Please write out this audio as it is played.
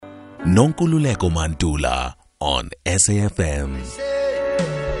Nonkululeko Mantula on SAFM.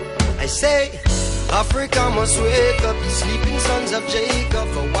 I say, Africa must wake up, the sleeping sons of Jacob,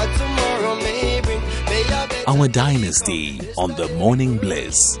 for what tomorrow may bring. Our Dynasty on the Morning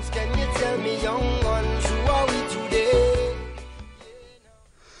Bliss. Can you tell me, young ones, who are we today?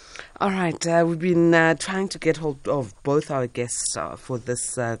 All right, we've been trying to get hold of both our guests for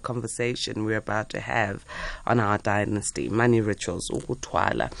this conversation we're about to have on our Dynasty, Money Rituals,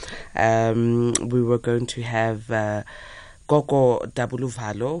 Ukuthwala. We were going to have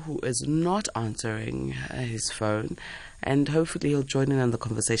Ukuthwala, who is not answering his phone, and hopefully he'll join in on the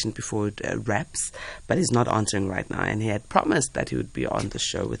conversation before it wraps, but he's not answering right now, and he had promised that he would be on the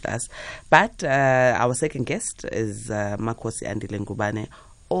show with us. But our second guest is Makosi Andile Ngubane,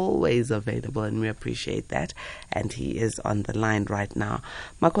 always available, and we appreciate that, and he is on the line right now.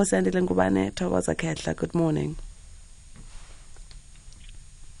 Makosi Andile Ngubane, Thokoza Ketla, good morning.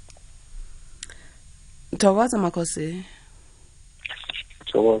 Thokoza Makosi.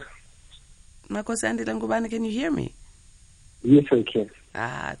 Thokoza. Makosi Andile Ngubane, can you hear me? Yes, I can.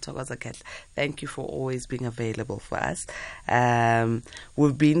 Thokoza Ketla, thank you for always being available for us.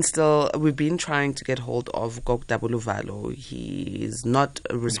 We've been trying to get hold of Ukuthwala. He is not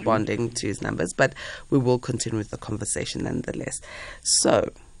responding to his numbers, but we will continue with the conversation nonetheless.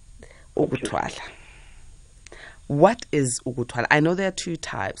 So, Ukuthwala. What is Ukuthwala? I know there are two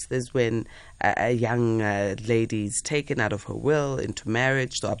types. There's when a young lady is taken out of her will into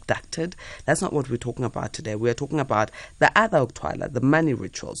marriage, so abducted. That's not what we're talking about today. We're talking about the other Ukuthwala, the money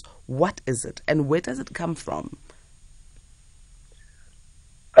rituals. What is it, and where does it come from?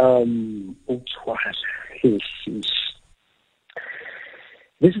 Ukuthwala. Yes.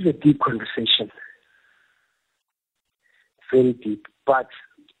 This is a deep conversation. Very deep. But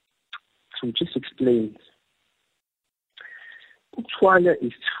to just explain, Ukuthwala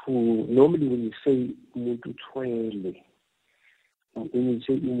is to, normally when you say umuntu uthwele,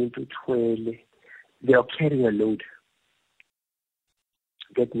 they are carrying a load.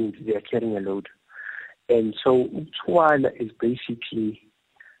 That means they are carrying a load. And so Ukuthwala is basically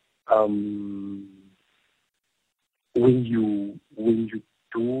when you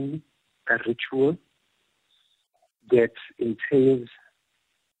do a ritual that entails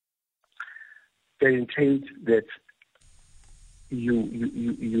that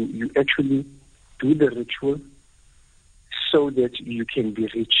you actually do the ritual so that you can be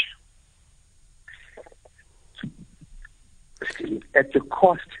rich at the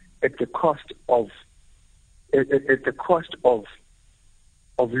cost of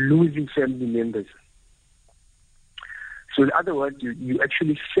losing family members. So in other words, you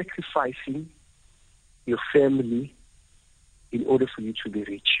actually sacrificing your family in order for you to be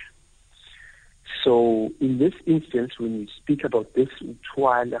rich. So in this instance, when we speak about this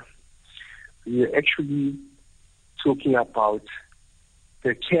Ukuthwala, we are actually talking about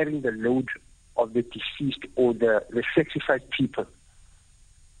the carrying the load of the deceased or the sacrificed people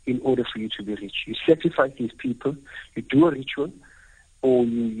in order for you to be rich. You sacrifice these people, you do a ritual, or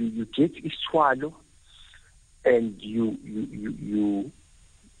you get isithwalo, and you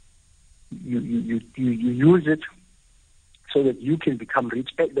use it so that you can become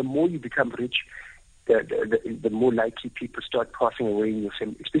rich. The more you become rich, the more likely people start passing away in your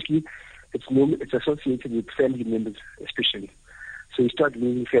family. Especially, it's associated with family members, especially. So you start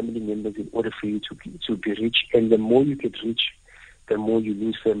losing family members in order for you to be rich. And the more you get rich, the more you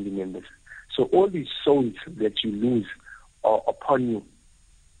lose family members. So all these souls that you lose are upon you.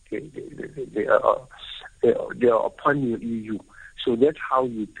 They are upon you. So that's how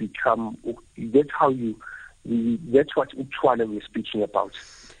you become. That's what Ukuthwala we're speaking about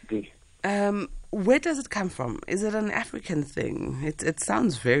today. Where does it come from? Is it an African thing? It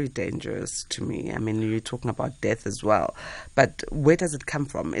sounds very dangerous to me. I mean, you're talking about death as well. But where does it come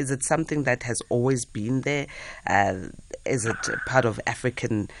from? Is it something that has always been there? Is it part of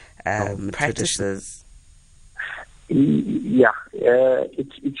African practices? Yeah,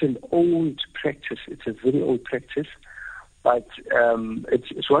 it's an old practice. It's a very old practice. But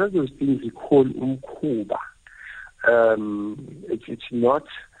it's one of those things we call umkhuba. It's not.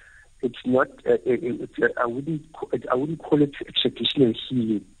 I wouldn't call it traditional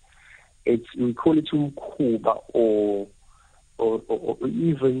healing. We call it umkhuba or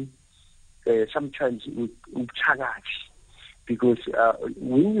even sometimes umthakathi, because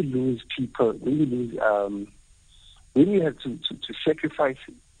when you lose people, when you have to sacrifice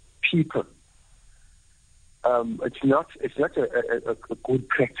people, it's not a good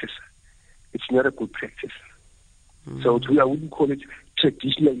practice. It's not a good practice. Mm-hmm. So I wouldn't call it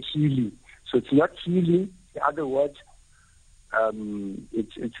traditional healing. So it's not healing. In other words,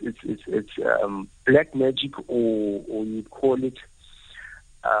 it's black magic, or you'd call it.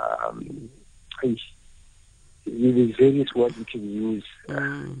 There's various words you can use,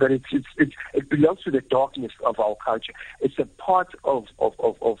 but it belongs to the darkness of our culture. It's a part of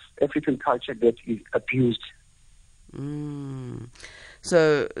African culture that is abused.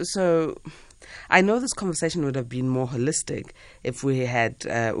 So I know this conversation would have been more holistic if we had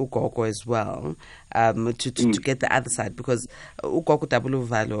Ugogo as well, to get the other side, because Ugogo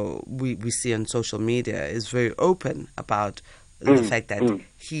Dabuluvalo, we see on social media, is very open about the fact that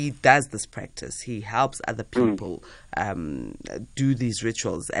he does this practice. He helps other people do these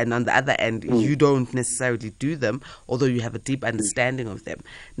rituals. And on the other end, you don't necessarily do them, although you have a deep understanding of them.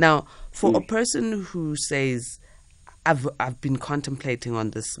 Now, for a person who says, I've been contemplating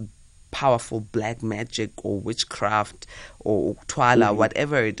on this powerful black magic or witchcraft or Ukuthwala,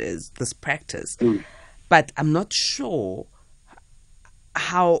 whatever it is, this practice, but I'm not sure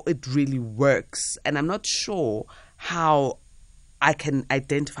how it really works, and I'm not sure how I can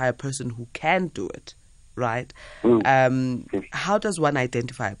identify a person who can do it, right? How does one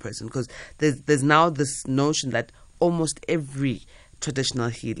identify a person? Because there's now this notion that almost every traditional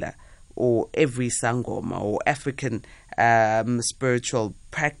healer or every sangoma or African spiritual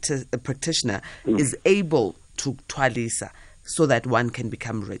practitioner is able to twalisa so that one can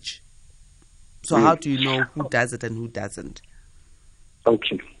become rich. So how do you know who does it and who doesn't?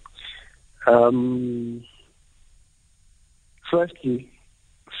 Okay. Firstly,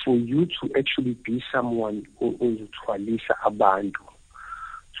 for you to actually be someone who will twalisa abantu,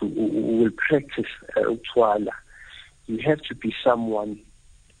 who will practice Ukuthwala, you have to be someone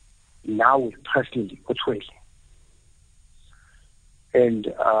now personally Ukuthwala. And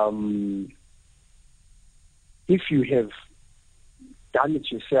if you have done it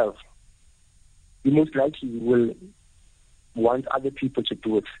yourself, you most likely will want other people to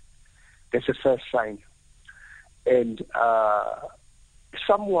do it. That's the first sign. And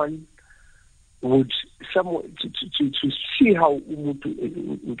someone to see how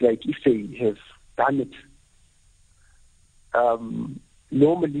like if they have done it,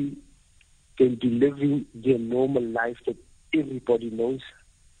 normally they'll be living their normal life that everybody knows,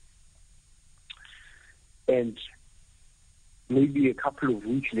 and maybe a couple of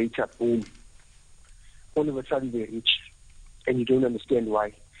weeks later, boom, all of a sudden they're rich, and you don't understand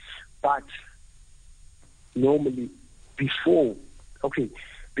why. But normally, because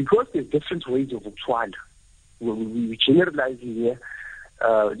there's different ways of Ukuthwala. We're generalizing here.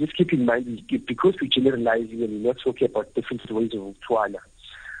 Just keep in mind, because we're generalizing and we're not talking about different ways of Ukuthwala.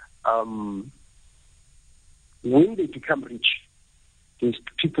 When they become rich, there's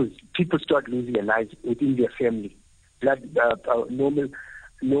people start losing their lives within their family, normally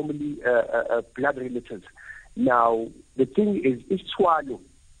blood relatives. Now, the thing is, Ukuthwala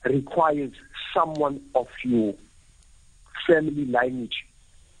requires someone of your family lineage,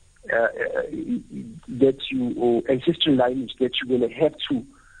 that you, or ancestral lineage, that you're going to have to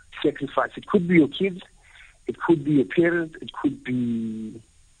sacrifice. It could be your kids, it could be your parents, it could be,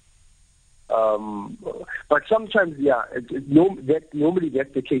 but sometimes, normally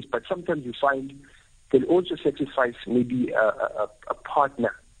that's the case. But sometimes you find they'll also sacrifice maybe a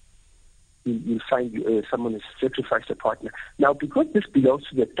partner. You'll find someone has sacrificed a partner. Now, because this belongs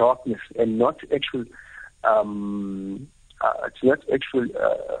to the darkness and not actual, it's not actual,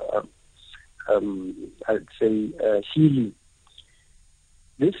 I'd say, healing.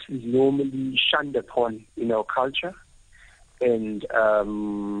 This is normally shunned upon in our culture, and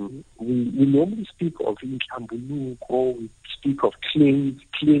we normally speak of inhlambuluko, we speak of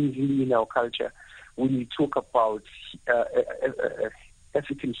cleansing in our culture when we talk about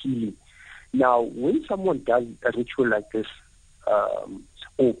African healing. Now, when someone does a ritual like this,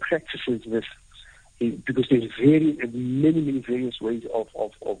 or practices this, because there's many various ways of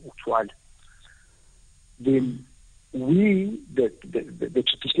Ukuthwala, then we, the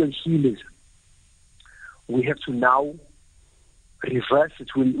traditional healers, we have to now reverse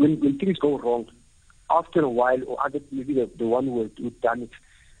it when things go wrong. After a while, or maybe the one who's done it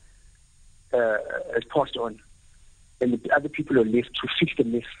has passed on, and the other people are left to fix the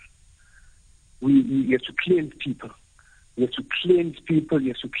mess. We have to cleanse people. You have to cleanse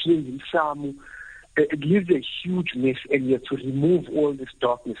Isamu. It leaves a huge mess, and you have to remove all this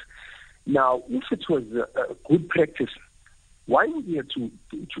darkness. Now, if it was a good practice, why would we have to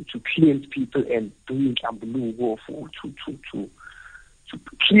cleanse people and do Ambulugo to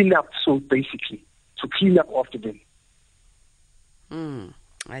clean up? So basically, to clean up after them.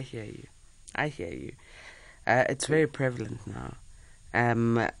 I hear you. It's very prevalent now.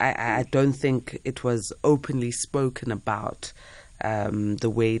 I don't think it was openly spoken about the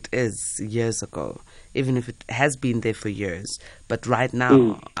way it is years ago, even if it has been there for years. But right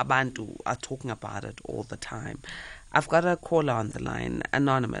now, abantu are talking about it all the time. I've got a caller on the line,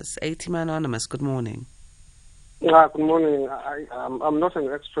 Anonymous. ATM Anonymous, good morning. Good morning. I'm not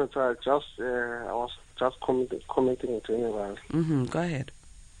an expert. I was just commenting it anyway. Go ahead.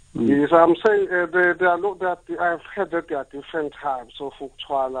 Yes, I'm saying I've heard that there are different types of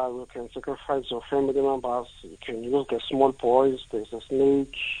Ukuthwala. You can sacrifice your family members. You can use the small boys. There's a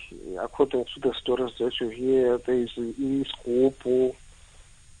snake. According to the stories that you hear, there's iskupu.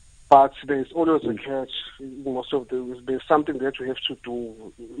 But there's always a catch. Most of there's something that you have to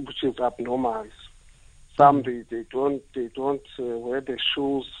do, which is abnormal. Some they don't wear the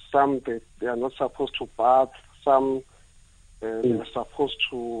shoes. Some they are not supposed to bath. Some they're supposed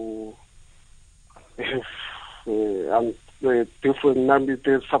to have different.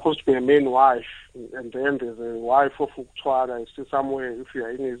 There's supposed to be a main wife, and then there's a wife of Ukuthwala. I see somewhere if you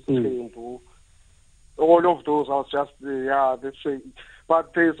are in his temple. All of those are just let's say.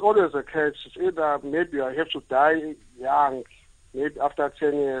 But there's always a catch. It's either maybe I have to die young, maybe after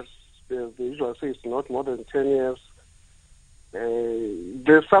 10 years. The usual say it's not more than 10 years.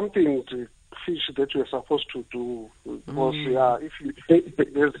 There's something to fish that you're supposed to do. Because, if you...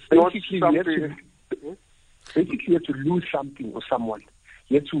 There's not something... Basically, you have to lose something or someone.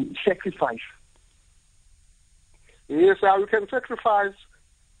 You have to sacrifice. Yes, you can sacrifice,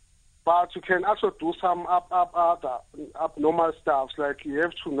 but you can also do some other abnormal stuff, like you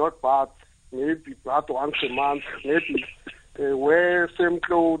have to not bath, maybe bath once a month, maybe wear same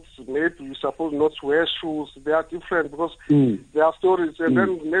clothes, maybe you're supposed not to wear shoes. They are different because there are stories, and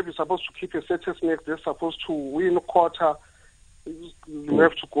then maybe you're supposed to keep a certain snake, they're supposed to win a quarter. You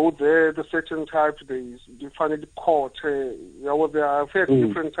have to go there, the certain type, they finally caught. There are very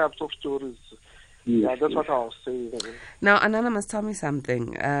different types of stories. Yeah, that's what I was saying. Now, Anonymous, tell me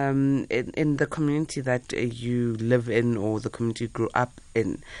something. In the community that you live in or the community you grew up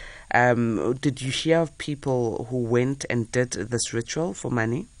in, did you hear of people who went and did this ritual for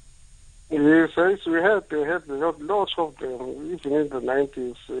money? Yes, we had lots of them, even in the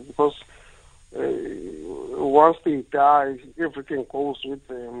 90s, because once they die, everything goes with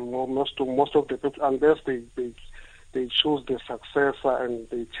them. Most of the people, unless they choose the successor and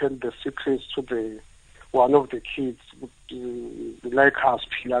they tell the secrets to one of the kids, like us,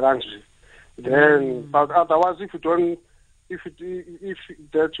 then. But otherwise, if you don't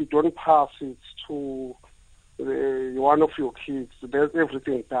pass it to one of your kids, then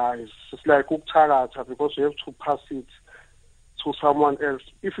everything dies. It's like Ukuthwala, because you have to pass it to someone else.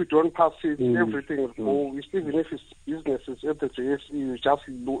 If you don't pass it, everything will go. Even if it's businesses at the JSE,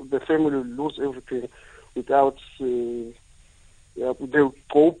 the family will lose everything without. They'll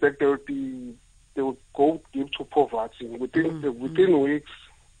go back. They will go into poverty within weeks.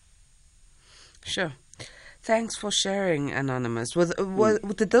 Sure. Thanks for sharing, Anonymous.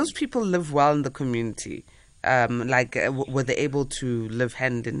 Did those people live well in the community? Were they able to live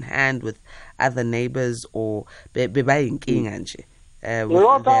hand in hand with other neighbors, or with their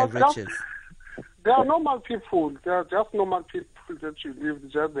riches? They are normal people. They are just normal people that you live.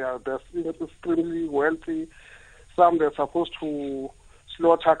 They're extremely wealthy. Some they're supposed to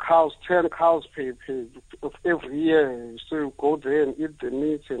slaughter cows, 10 cows every year. So you go there and eat the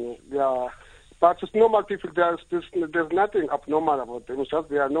meat, and but it's normal people. There's nothing abnormal about them. It's just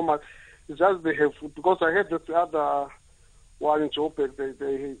they are normal. It's just they have, because I had this other one in Joburg.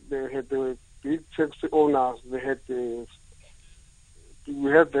 They had the big taxi owners. We had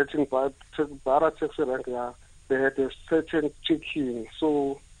that in Bara taxi rank. They had a certain chicken.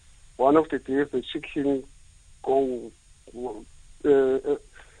 So one of the days the chicken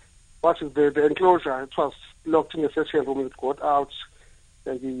what is the enclosure? It was locked in a certain room. It got out,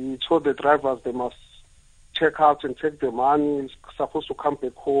 and he told the drivers they must check out and take the money. He's supposed to come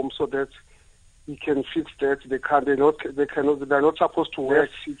back home so that he can fix that. They're not supposed to work.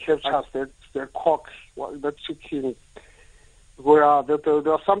 He captures that cock, that chicken. Well, there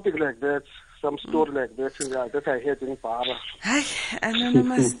was something like that, some story like that I heard in Para. Hi,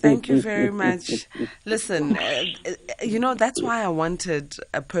 Anonymous. Thank you very much. Listen, that's why I wanted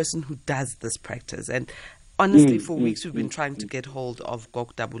a person who does this practice. And honestly, for weeks we've been trying to get hold of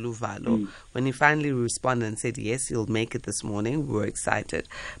Ukuthwala. When he finally responded and said, yes, he'll make it this morning, we were excited.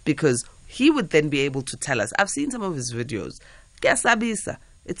 Because he would then be able to tell us. I've seen some of his videos.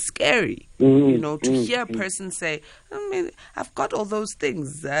 It's scary, to hear a person say, I've got all those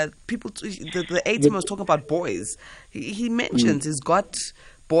things. The ATM was talking about boys. He mentions he's got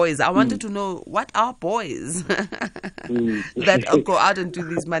boys. I wanted to know, what are boys that go out and do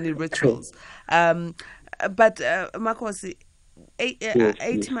these money rituals? But Makosi,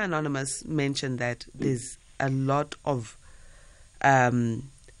 ATM Anonymous mentioned that there's a lot of,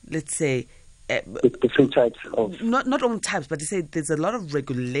 let's say, different types of... Not only types, but they say there's a lot of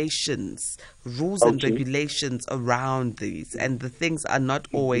regulations, rules and regulations around these, and the things are not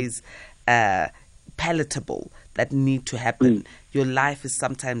always palatable that need to happen. Your life is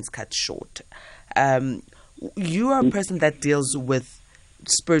sometimes cut short. You are a person that deals with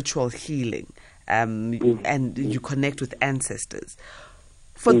spiritual healing, and you connect with ancestors.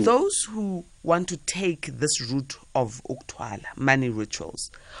 For those who want to take this route of Ukuthwala, money rituals,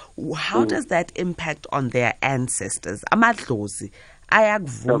 how does that impact on their ancestors? Amadlozi,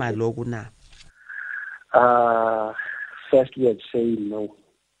 ayakuvuma lokhu na? Firstly, I'd say no.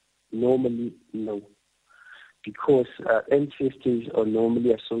 Normally, no. Because ancestors are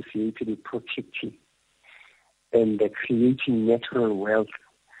normally associated with protecting and creating natural wealth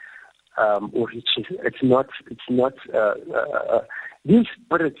or riches. It's not. These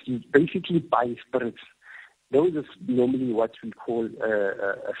spirits, you basically buy spirits. Those are normally what we call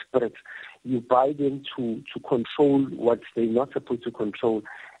spirits. You buy them to control what they're not supposed to control.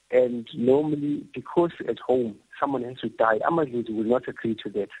 And normally, because at home someone has to die, Amazulu will not agree to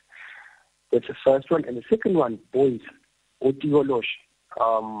that. That's the first one. And the second one, boys, or tigolosh.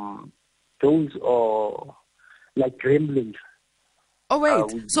 Those are like gremlins. Oh,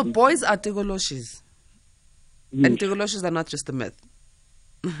 wait. So boys are tigoloshis? Yes. And tigoloshis are not just a myth?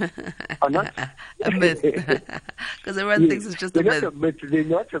 Are not? A myth. Because everyone thinks it's just a myth. They're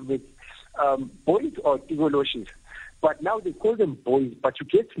not a myth. Boys are tigoloshis. But now they call them boys, but you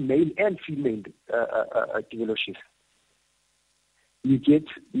get male and female tigoloshis. You get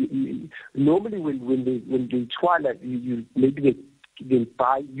normally when they twala, you maybe they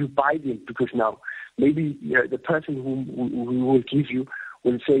buy them, because now maybe the person who will give you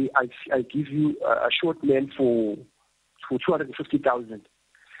will say, I give you a short man for 250,000.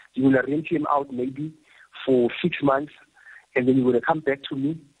 You will rent him out maybe for 6 months, and then you're going to come back to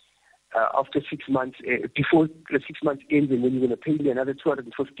me after 6 months, before the 6 months ends, and then you're going to pay me another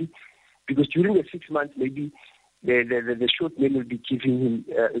 250, because during the 6 months maybe the short man will be giving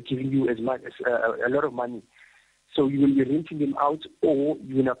you as much as a lot of money. So you will be renting them out, or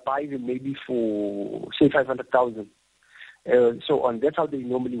you're going to buy them maybe for, say, 500,000. So on. That's how they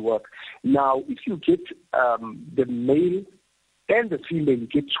normally work. Now, if you get the male and the female, you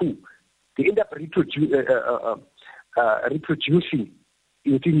get two. They end up reproducing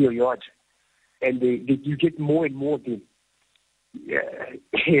within your yard, and you get more and more of them.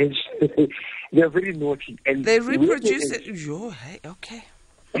 Yes. They're very naughty. And they reproduce it. Okay.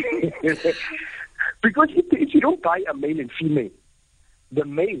 Because if you don't buy a male and female, the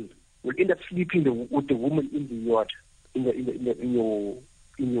male will end up sleeping with the woman in the yard, in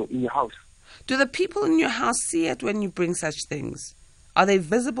your house. Do the people in your house see it when you bring such things? Are they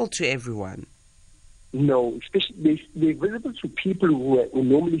visible to everyone? No, especially they're visible to people who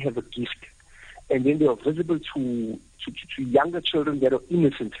normally have a gift, and then they are visible to younger children that are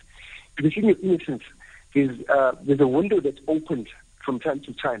innocent. Because in your innocence, there's a window that's opened from time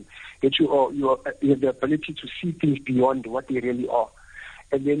to time, that you have the ability to see things beyond what they really are.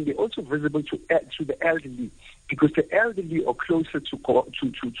 And then they're also visible to the elderly, because the elderly are closer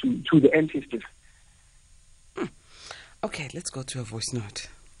to the ancestors. Okay, let's go to a voice note.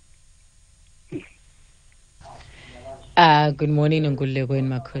 Good morning and good in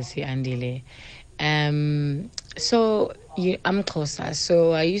Makosi Andile. So I'm Xhosa.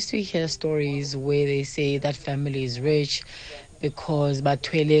 So I used to hear stories where they say that family is rich because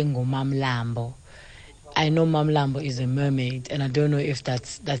bathwele ngumamlambo. I know Mamlambo is a mermaid, and I don't know if that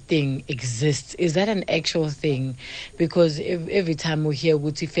thing exists. Is that an actual thing? Because every time we hear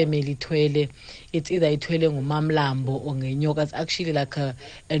Wuti family twele, it's either twele ngumamlambo or ngenyoka. It's actually like a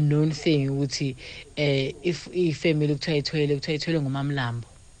known thing. Wuti, if family twele ngumamlambo.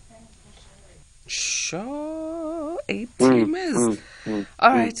 Sure, 18 is.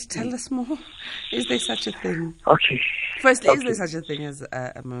 All right, tell us more. Is there such a thing? Okay. First, is there such a thing as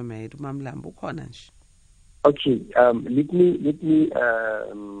a mermaid? Mamlambo khona? Okay, let me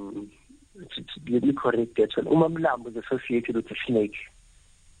correct that one. Mamlambo is associated with a snake.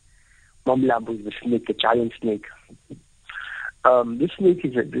 Mamlambo is the snake, the giant snake. This snake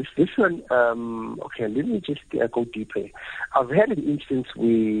is this one. Okay, let me just go deeper. I've had an instance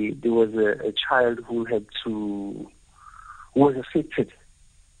where there was a child who was affected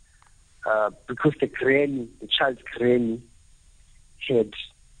because the child's granny had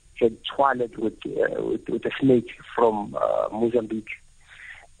twirled with a snake from Mozambique,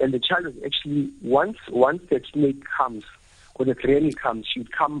 And the child was actually, once that snake comes, or the granny comes, she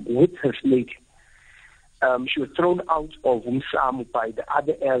would come with her snake. She was thrown out of Umsamu by the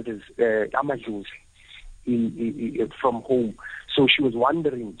other elders, Amadlozi, from home. So she was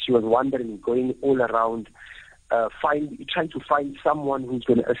wandering, going all around, trying to find someone who's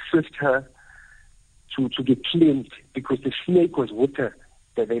going to assist her to get cleansed, because the snake was with her,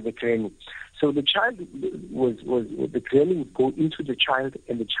 the granny. So the child the granny would go into the child,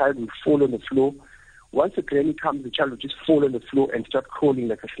 and the child would fall on the floor. Once the granny comes, the child would just fall on the floor and start crawling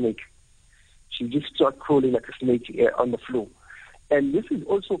like a snake. She just start crawling like a snake on the floor. And this is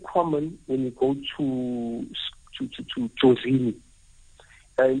also common when you go to Jozini.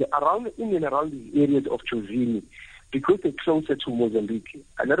 And in and around the areas of Jozini, because they're closer to Mozambique,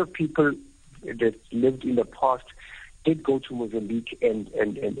 a lot of people that lived in the past did go to Mozambique and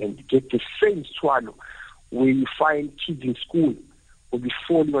get the same swallow, where you find kids in school will be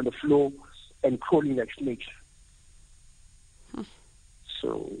falling on the floor and crawling like snakes.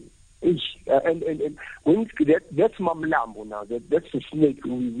 So, and when that's Mamlambo now. That's the snake.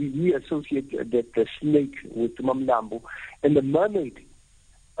 We associate the snake with Mamlambo, and the mermaid.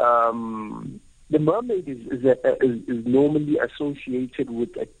 The mermaid is normally associated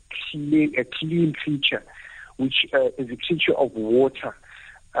with a clean creature, which is a creature of water.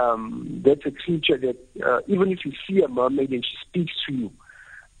 That's a creature that even if you see a mermaid and she speaks to you,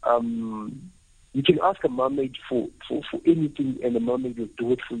 you can ask a mermaid for anything, and the mermaid will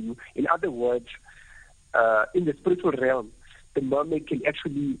do it for you. In other words, in the spiritual realm, the mermaid can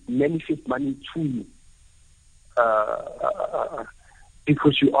actually manifest money to you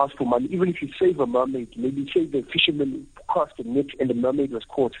because you ask for money. Even if you save a mermaid, maybe say the fisherman cast a net and the mermaid was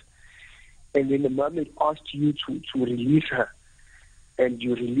caught, and then the mermaid asked you to release her, and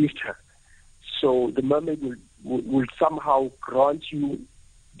you released her. So the mermaid will somehow grant you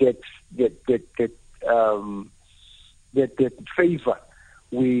that favor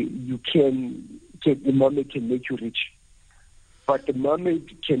where you the mermaid can make you rich. But the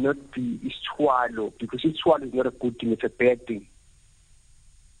mermaid cannot be Ukuthwala, because Ukuthwala is not a good thing, it's a bad thing.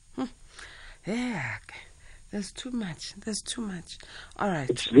 Yeah, there's too much. All right.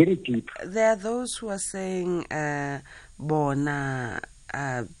 It's very deep. There are those who are saying, Bona,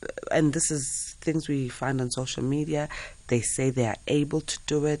 and this is things we find on social media. They say they are able to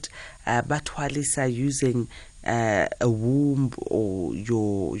do it. Batwalisa using a womb or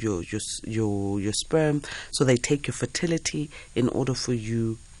your sperm, so they take your fertility in order for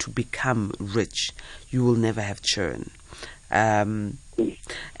you to become rich. You will never have children. And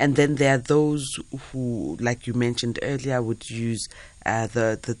then there are those who, like you mentioned earlier, would use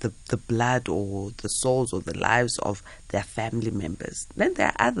the blood or the souls or the lives of their family members. Then there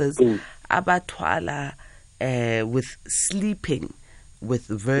are others, Abatwala, with sleeping with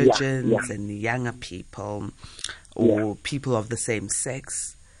virgins and younger people or people of the same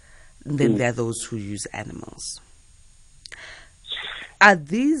sex. And then there are those who use animals. Are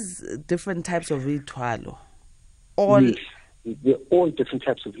these different types of ritual? Yes. They're all different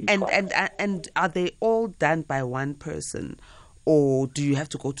types of ritual. And are they all done by one person, or do you have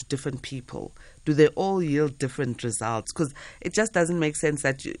to go to different people? Do they all yield different results? Because it just doesn't make sense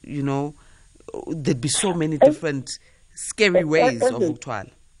that there'd be so many different scary ways of Ukuthwala.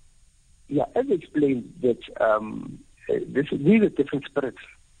 Yeah, as I explained, that these are different spirits,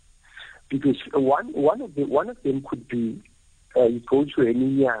 because one of them could be you go to any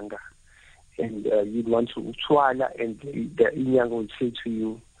Inyanga, and you'd want to Ukuthwala, and the Inyanga would say to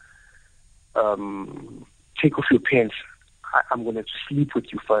you, take off your pants. I'm going to sleep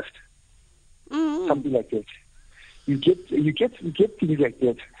with you first. Mm-hmm. Something like that. You get things like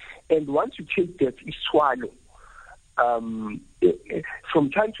that, and once you take that Ukuthwala, from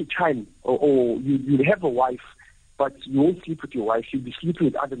time to time, or you'll have a wife, but you won't sleep with your wife. You'll be sleeping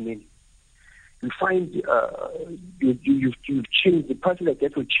with other men. You find you've changed. The person like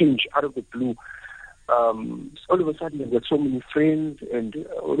that will change out of the blue. All of a sudden, they've got so many friends, and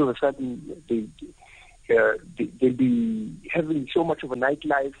all of a sudden, they'll be having so much of a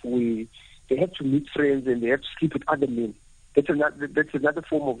nightlife where they have to meet friends and they have to sleep with other men. That's another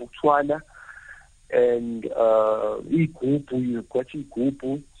form of Ukuthwala. And you've got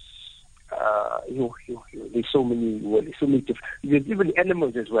igupu. There's so many different. There's even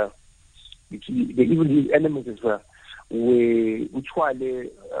animals as well. They even use animals as well, where Ukuthwala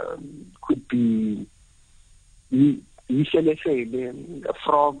could be a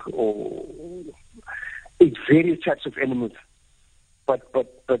frog, or it's various types of animals. But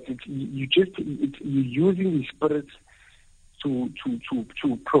you're using the spirits to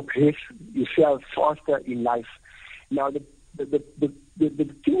progress yourself faster in life. Now,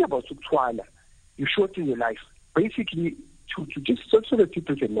 the thing about Ukuthwala, you shorten your life. Basically, to just so that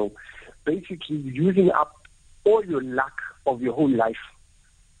people can know, basically using up all your luck of your whole life,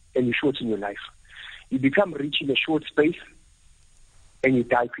 and you shorten your life. You become rich in a short space, and you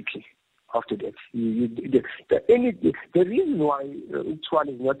die quickly after that. The reason why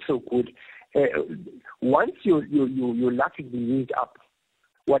Ukuthwala is not so good, once your luck has been used up,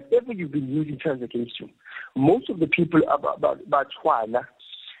 whatever you've been using turns against you. Most of the people about Twala,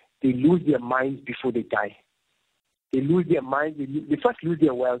 they lose their minds before they die. They lose their minds. They first lose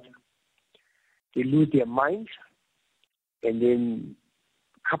their wealth. They lose their minds, and then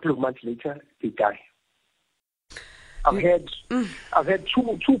a couple of months later, they die. I've had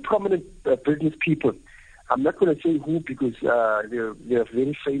two prominent business people. I'm not going to say who because they're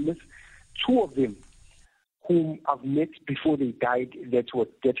very famous. Two of them whom I've met before they died that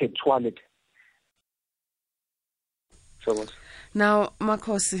had Twaled. So now,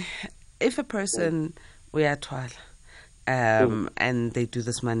 Makosi, if a person we are Twala and they do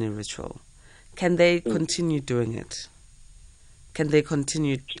this money ritual, can they continue doing it? Can they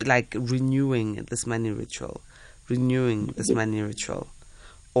continue like renewing this money ritual? Or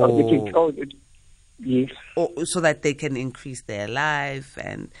yes. Or so that they can increase their life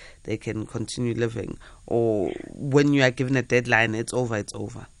and they can continue living? Or when you are given a deadline, it's over.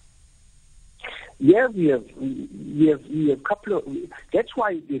 Yeah, we have couple of. That's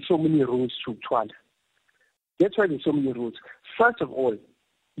why there's so many rules to Twala. That's why there's so many rules. First of all,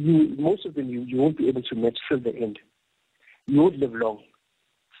 most of them you won't be able to match till the end. You won't live long.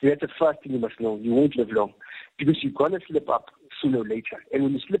 So that's the first thing you must know. You won't live long because you're gonna slip up sooner or later. And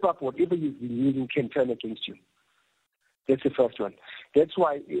when you slip up, whatever you've been using can turn against you. That's the first one. That's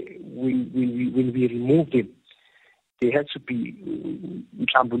why when we remove them, they have to be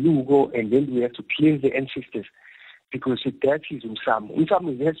Mhlambuluko, and then we have to cleanse the ancestors because that is Umsamo.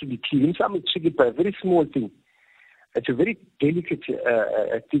 Umsamo has to be clean. Umsamo is triggered by a very small thing. It's a very delicate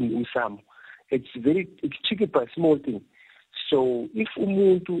thing, Umsamo. It's triggered by a small thing. So if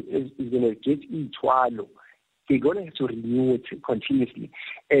umuntu is going to get Ukuthwala, they're going to have to renew it continuously.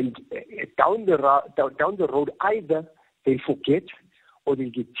 And down the road, either they forget or they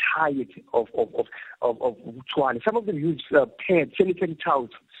get tired of Ukuthwala. Some of them use pads, sanitary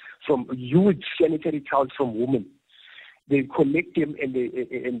towels from women. They collect them and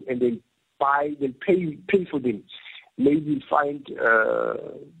they buy. They'll pay for them. Maybe find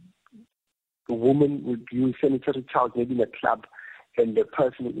a woman would use sanitary towels maybe in a club, and the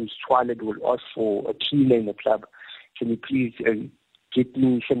person who's toilet will ask for a cleaner in the club. Can you please get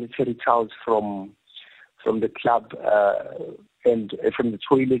me sanitary towels from the club and from the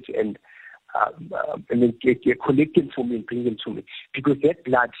toilet and then collect them for me and bring them to me, because that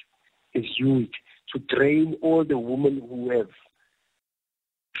blood is used to drain all the women who have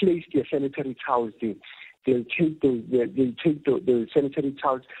placed their sanitary towels there. They'll take the sanitary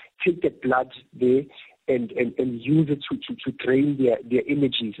towels, take the blood there, and use it to drain their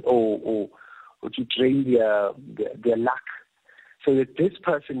energies or to drain their luck, so that this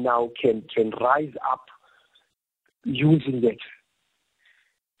person now can rise up using that.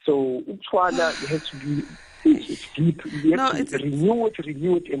 So Ukuthwala has to be it's deep. You have to renew it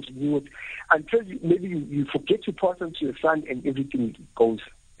until maybe you forget to pass on to your son and everything goes.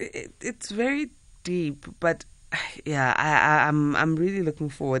 It's very deep, but yeah, I'm really looking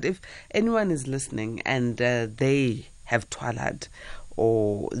forward. If anyone is listening and they have twalad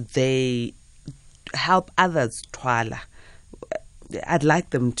or they help others twala, I'd like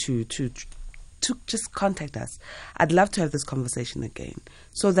them to just contact us. I'd love to have this conversation again,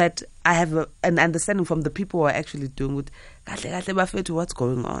 so that I have an understanding from the people who are actually doing it. What's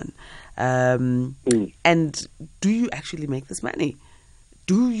going on, and do you actually make this money?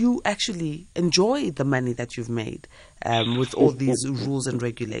 Do you actually enjoy the money that you've made with all these rules and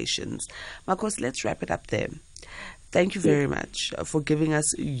regulations? Marcos, let's wrap it up there. Thank you very much for giving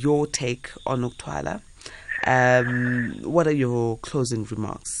us your take on Ukuthwala. What are your closing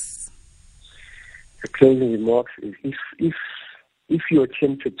remarks? The closing remarks is if you're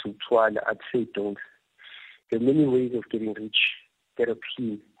tempted to Ukuthwala, I'd say don't. There are many ways of getting rich that are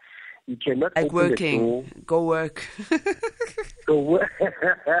clean. You cannot like open working. the door. Go work.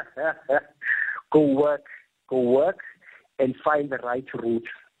 Go work, and find the right route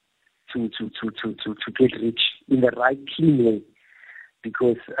to get rich in the right clean way.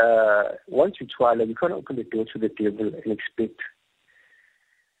 Because once you twala, you can't open the door to the devil and expect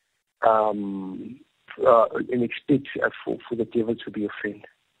for the devil to be your friend.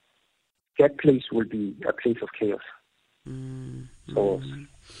 That place will be a place of chaos. So.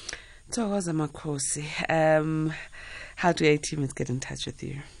 Thokoza Makhosi. How do A-teamers get in touch with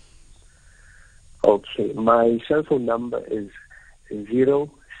you? Okay, my cell phone number is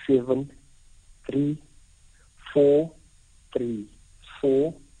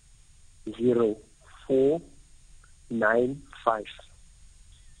 073-434-0495.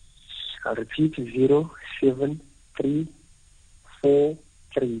 I'll repeat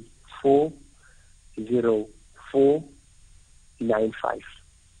 073-434-0495.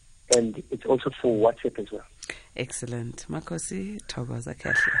 And it's also for WhatsApp as well. Excellent. Makosi, Thokoza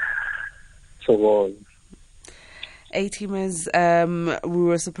Kahle. So, A-teamers, we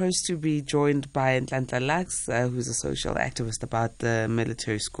were supposed to be joined by Nhlanhla Lux, who's a social activist about the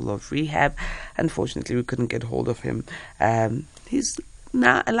military school of rehab. Unfortunately, we couldn't get hold of him. His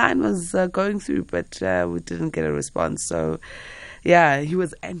line was going through, but we didn't get a response. So, yeah, he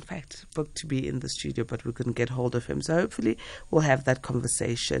was in fact booked to be in the studio, but we couldn't get hold of him. So hopefully we'll have that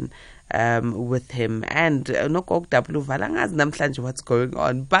conversation with him. And no Ukuthwala angazi namhlanje what's going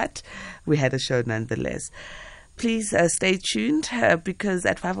on, but we had a show nonetheless. Please stay tuned because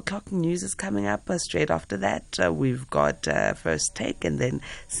at 5 o'clock news is coming up. Straight after that, we've got First Take, and then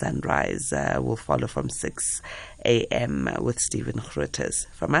Sunrise will follow from 6 a.m. with Stephen Grootes.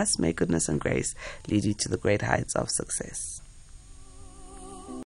 From us, may goodness and grace lead you to the great heights of success.